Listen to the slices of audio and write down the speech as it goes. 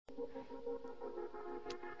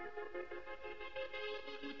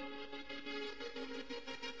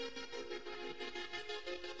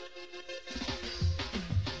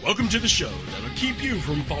Welcome to the show that'll keep you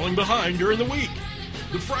from falling behind during the week.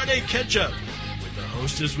 The Friday Ketchup with the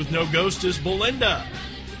hostess with No Ghostess, Belinda.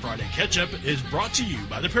 Friday Ketchup is brought to you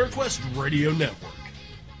by the ParaQuest Radio Network.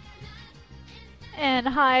 And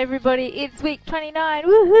hi everybody, it's week 29,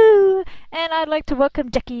 woohoo! And I'd like to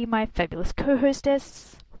welcome Jackie, my fabulous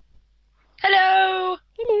co-hostess. Hello!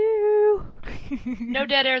 Hello! No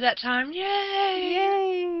dead air that time, yay!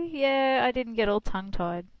 Yay! Yeah, I didn't get all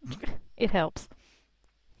tongue-tied. It helps.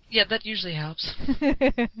 Yeah, that usually helps.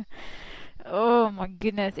 Oh my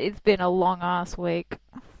goodness, it's been a long-ass week.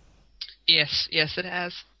 Yes, it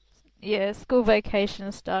has. Yeah, school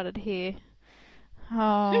vacation started here.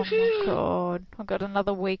 Oh my god, I've got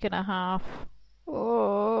another week and a half.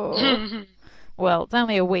 Oh. Well, it's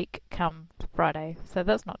only a week come Friday, so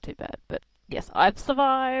that's not too bad. But yes, I've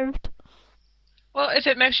survived. Well, if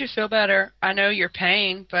it makes you feel better, I know your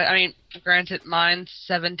pain, but I mean, granted, mine's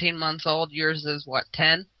 17 months old, yours is what,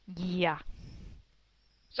 10? Yeah.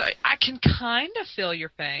 So I can kind of feel your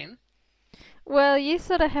pain. Well, you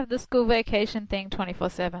sort of have the school vacation thing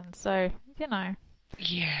 24/7, so, you know.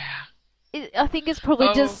 Yeah. I think it's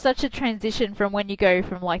probably just such a transition from when you go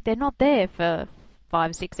from, like, they're not there for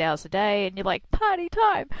 5-6 hours a day, and you're like, party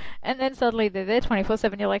time! And then suddenly they're there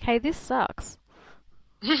 24/7, you're like, hey, this sucks.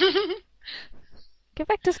 Get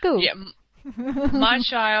back to school. Yeah, my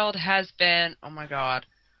child has been, oh my god.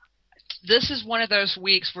 This is one of those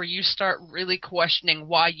weeks where you start really questioning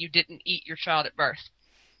why you didn't eat your child at birth.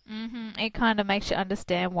 Mm-hmm. It kind of makes you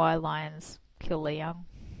understand why lions kill their young.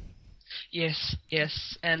 Yes,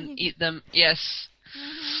 and eat them, yes.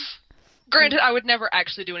 Granted, I would never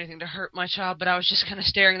actually do anything to hurt my child, but I was just kind of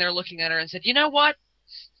staring there looking at her and said, you know what?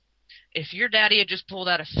 If your daddy had just pulled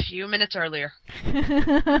out a few minutes earlier.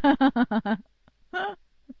 And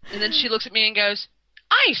then she looks at me and goes,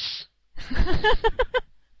 ice!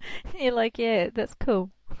 You're like, yeah, that's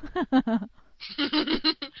cool.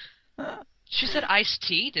 She said iced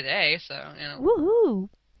tea today, so, you know. Woohoo!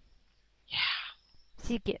 Yeah.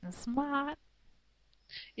 She's getting smart.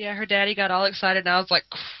 Yeah, her daddy got all excited, and I was like,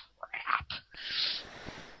 crap.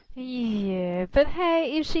 Yeah, but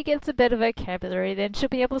hey, if she gets a better vocabulary, then she'll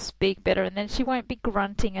be able to speak better, and then she won't be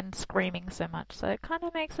grunting and screaming so much, so it kind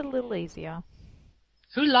of makes it a little easier.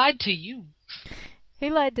 Who lied to you? Who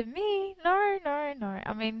lied to me? No.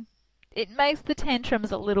 I mean, it makes the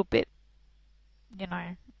tantrums a little bit, you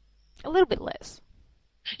know, a little bit less.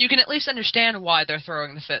 You can at least understand why they're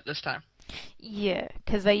throwing the fit this time. Yeah,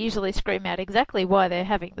 because they usually scream out exactly why they're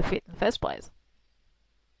having the fit in the first place.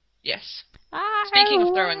 Yes. Speaking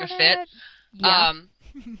of throwing a fit, yeah.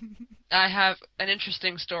 I have an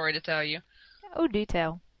interesting story to tell you. Oh, do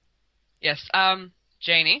tell. Yes,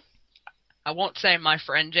 Janie. I won't say my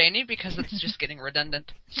friend Janie because it's just getting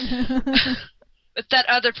redundant. But that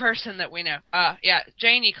other person that we know.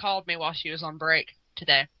 Janie called me while she was on break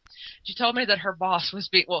today. She told me that her boss was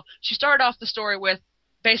she started off the story with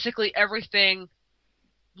basically everything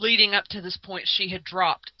leading up to this point she had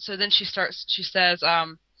dropped. So then she says,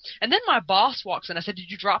 and then my boss walks in. I said, did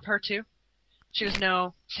you drop her too? She goes,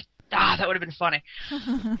 no. I said, that would have been funny.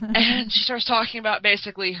 And she starts talking about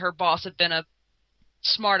basically her boss had been a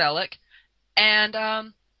smart aleck. And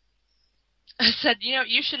I said,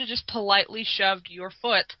 you should have just politely shoved your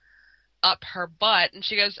foot up her butt. And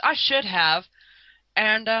she goes, I should have.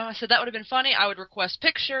 And I said, that would have been funny. I would request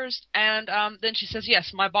pictures. And then she says,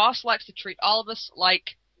 yes, my boss likes to treat all of us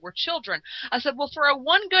like we're children. I said, well, throw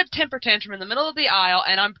one good temper tantrum in the middle of the aisle,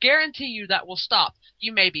 and I guarantee you that will stop.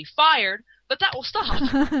 You may be fired, but that will stop.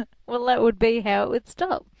 Well, that would be how it would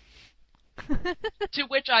stop. To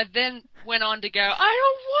which I then went on to go, I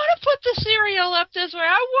don't want to put the cereal up this way.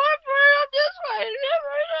 I want to put it up this way.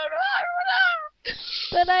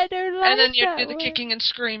 But I don't like it. And then you do the kicking and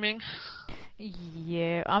screaming.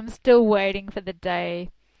 Yeah, I'm still waiting for the day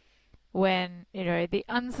when, the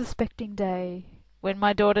unsuspecting day, when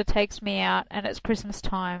my daughter takes me out and it's Christmas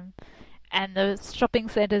time and the shopping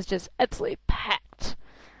centre's just absolutely packed.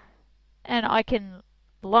 And I can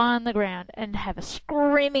lie on the ground and have a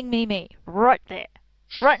screaming Mimi right there,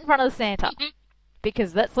 right in front of Santa,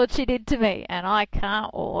 because that's what she did to me, and I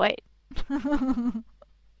can't wait.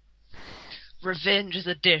 Revenge is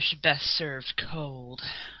a dish best served cold.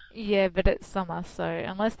 Yeah, but it's summer, so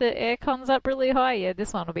unless the aircon's up really high, yeah,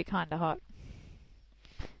 this one will be kind of hot.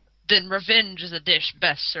 Then revenge is a dish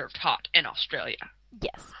best served hot in Australia.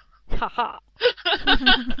 Yes. Ha-ha.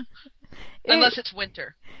 Unless it's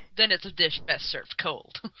winter. Then it's a dish best served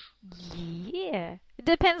cold. Yeah. It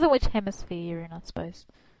depends on which hemisphere you're in, I suppose.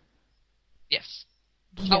 Yes.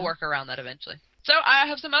 Yeah. I'll work around that eventually. So, I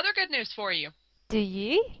have some other good news for you. Do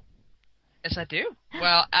you? Yes, I do.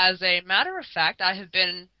 Well, as a matter of fact, I have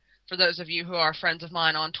been for those of you who are friends of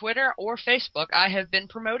mine on Twitter or Facebook, I have been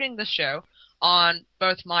promoting the show on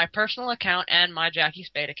both my personal account and my Jackie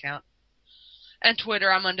Spade account. And Twitter,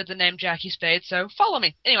 I'm under the name Jackie Spade, so follow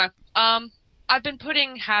me. Anyway, I've been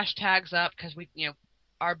putting hashtags up because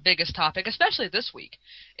our biggest topic, especially this week,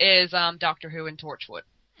 is Doctor Who and Torchwood.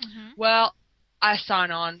 Mm-hmm. Well, I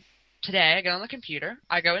sign on today, I get on the computer,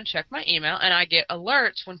 I go and check my email, and I get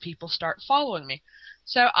alerts when people start following me.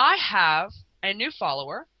 So I have a new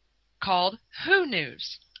follower called Who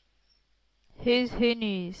News. Who's Who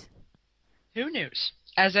News? Who News.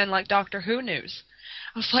 As in, like, Doctor Who News.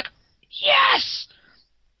 I was like, yes!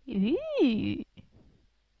 Ooh.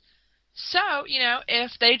 So,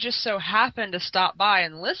 if they just so happen to stop by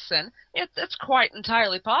and listen, it's quite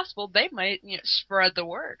entirely possible they might spread the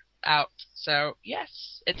word out. So,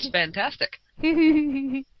 yes, it's fantastic.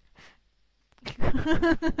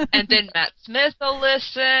 And then Matt Smith will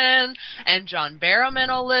listen, and John Barrowman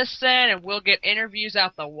will listen, and we'll get interviews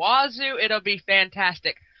out the wazoo. It'll be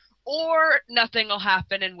fantastic. Or nothing will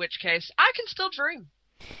happen, in which case I can still dream.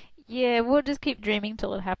 Yeah, we'll just keep dreaming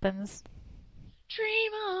till it happens.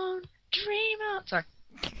 Dream on, dream on. Sorry.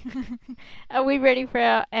 Are we ready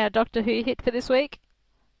for our Doctor Who hit for this week?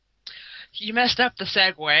 You messed up the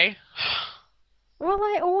segue. Well,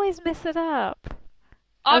 I always mess it up.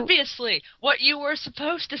 Obviously, what you were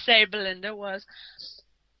supposed to say, Belinda, was...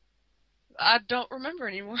 I don't remember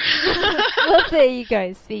anymore. Well, there you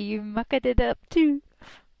go. See, you mucked it up too.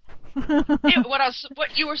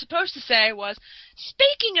 What you were supposed to say was,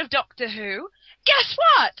 speaking of Doctor Who, guess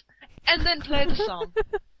what? And then play the song.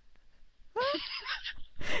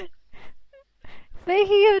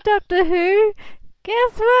 Speaking of Doctor Who,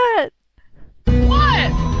 guess what?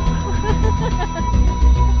 What?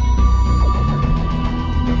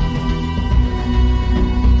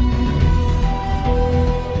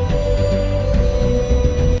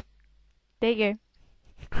 There you go.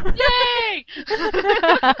 Yay!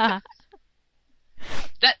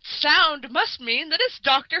 That sound must mean that it's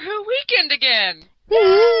Doctor Who weekend again.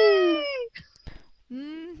 Yay!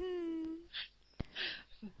 Mm-hmm.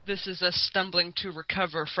 This is us stumbling to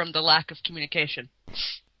recover from the lack of communication.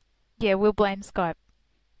 Yeah, we'll blame Skype.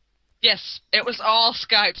 Yes, it was all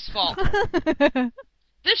Skype's fault.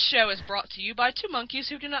 This show is brought to you by two monkeys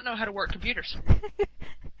who do not know how to work computers.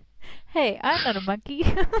 Hey, I'm not a monkey.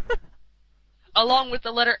 Along with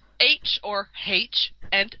the letter H or H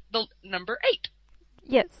and the number 8.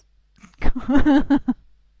 Yes.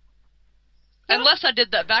 Unless I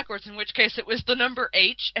did that backwards, in which case it was the number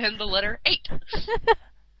H and the letter 8.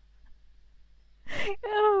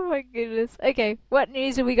 Oh my goodness. Okay, what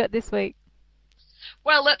news have we got this week?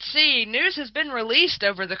 Well, let's see. News has been released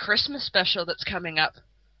over the Christmas special that's coming up.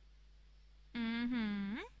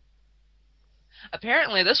 Mm-hmm.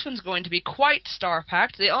 Apparently this one's going to be quite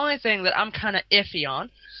star-packed. The only thing that I'm kind of iffy on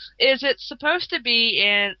is it's supposed to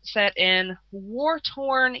be set in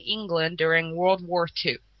war-torn England during World War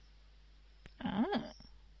II. Oh.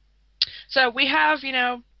 So we have,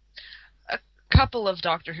 a couple of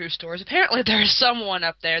Doctor Who stories. Apparently there's someone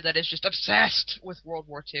up there that is just obsessed with World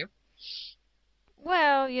War II.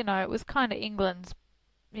 Well, it was kind of England's,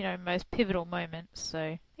 most pivotal moments,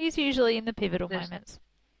 so he's usually in the pivotal moments.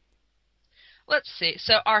 Let's see.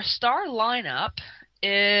 So our star lineup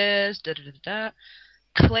is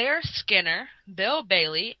Claire Skinner, Bill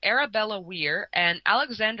Bailey, Arabella Weir, and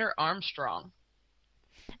Alexander Armstrong.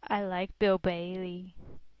 I like Bill Bailey.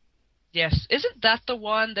 Yes. Isn't that the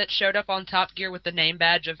one that showed up on Top Gear with the name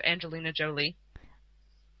badge of Angelina Jolie?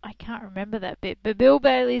 I can't remember that bit, but Bill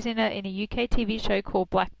Bailey's in a UK TV show called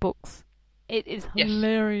Black Books. It is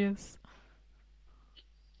hilarious.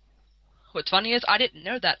 What's funny is I didn't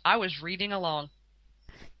know that. I was reading along.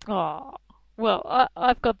 Oh, well,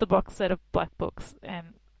 I've got the box set of Black Books,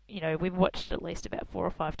 and, we've watched it at least about 4 or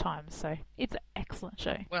 5 times, so it's an excellent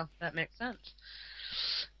show. Well, that makes sense.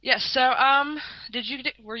 Yes, so,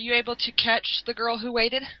 were you able to catch The Girl Who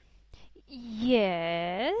Waited?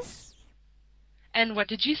 Yes. And what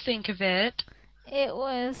did you think of it? It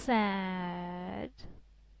was sad.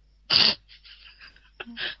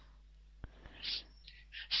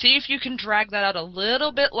 See if you can drag that out a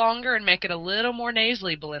little bit longer and make it a little more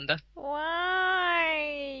nasally, Belinda.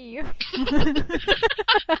 Why?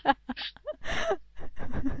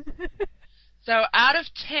 So, out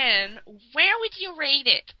of 10, where would you rate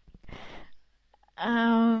it?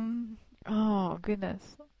 Oh,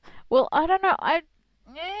 goodness. Well, I don't know.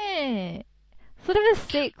 Sort of a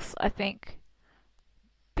 6, I think.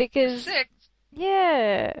 Because... 6?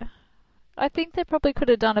 Yeah. I think they probably could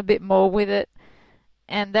have done a bit more with it.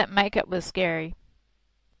 And that makeup was scary.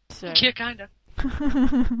 So. Yeah, kind of.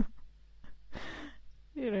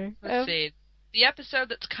 Let's see. The episode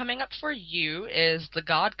that's coming up for you is The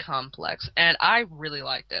God Complex, and I really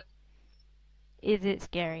liked it. Is it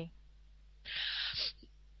scary?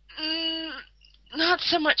 Not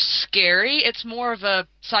so much scary. It's more of a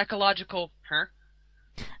psychological,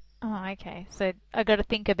 Oh, okay. So I got to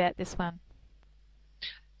think about this one.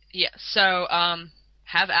 Yeah, so,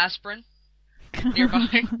 have aspirin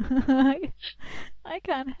nearby. I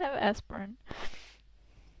can't have aspirin.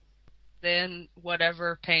 Then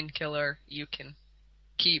whatever painkiller you can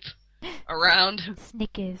keep around.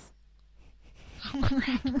 Snickers.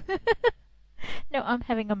 No, I'm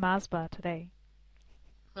having a Mars bar today.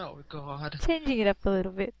 Oh, God. Changing it up a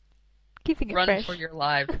little bit. Keeping it Run fresh. for your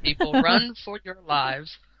lives, people. Run for your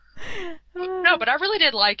lives. No, but I really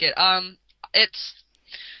did like it. When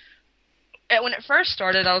it first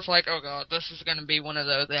started, I was like, oh, God, this is going to be one of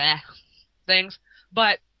those things.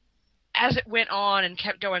 But as it went on and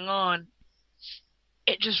kept going on,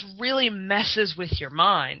 it just really messes with your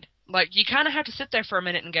mind. Like, you kind of have to sit there for a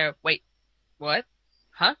minute and go, wait, what?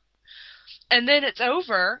 Huh? And then it's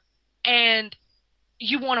over, and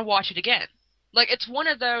you want to watch it again. Like, it's one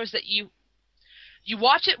of those that you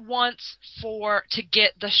watch it once to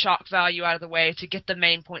get the shock value out of the way, to get the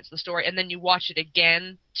main points of the story, and then you watch it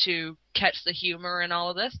again to catch the humor and all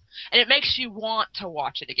of this. And it makes you want to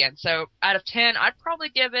watch it again. So, out of 10, I'd probably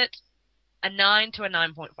give it a 9 to a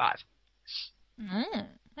 9.5.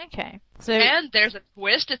 Okay. So, and there's a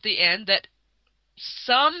twist at the end that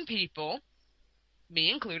some people, me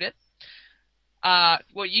included,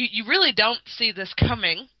 well, you really don't see this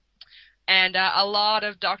coming, and a lot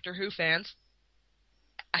of Doctor Who fans,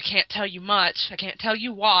 I can't tell you much, I can't tell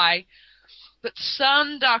you why, but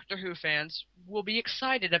some Doctor Who fans will be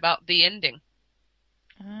excited about the ending.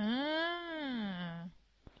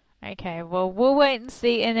 Okay, well, we'll wait and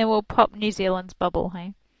see, and then we'll pop New Zealand's bubble,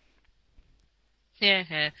 hey?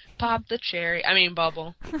 Yeah, pop the cherry. I mean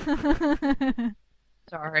bubble.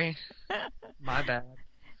 Sorry. My bad.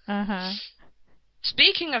 Uh-huh.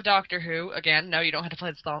 Speaking of Doctor Who, again, no, you don't have to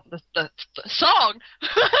play the song. The song!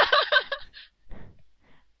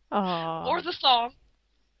 Oh. Or the song.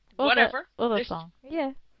 Whatever. Or the song.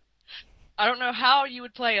 Yeah. I don't know how you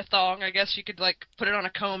would play a thong. I guess you could, like, put it on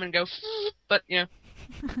a comb and go, but, you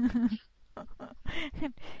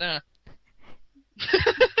know.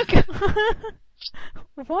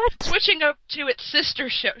 What? Switching up to its sister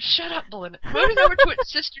show. Shut up, Belinda. Moving over to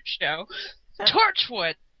its sister show,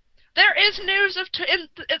 Torchwood. There is news of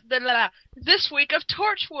this week of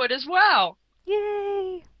Torchwood as well.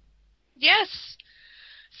 Yay! Yes.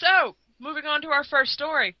 So, moving on to our first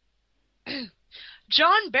story.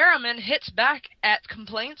 John Barrowman hits back at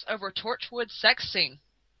complaints over Torchwood sex scene.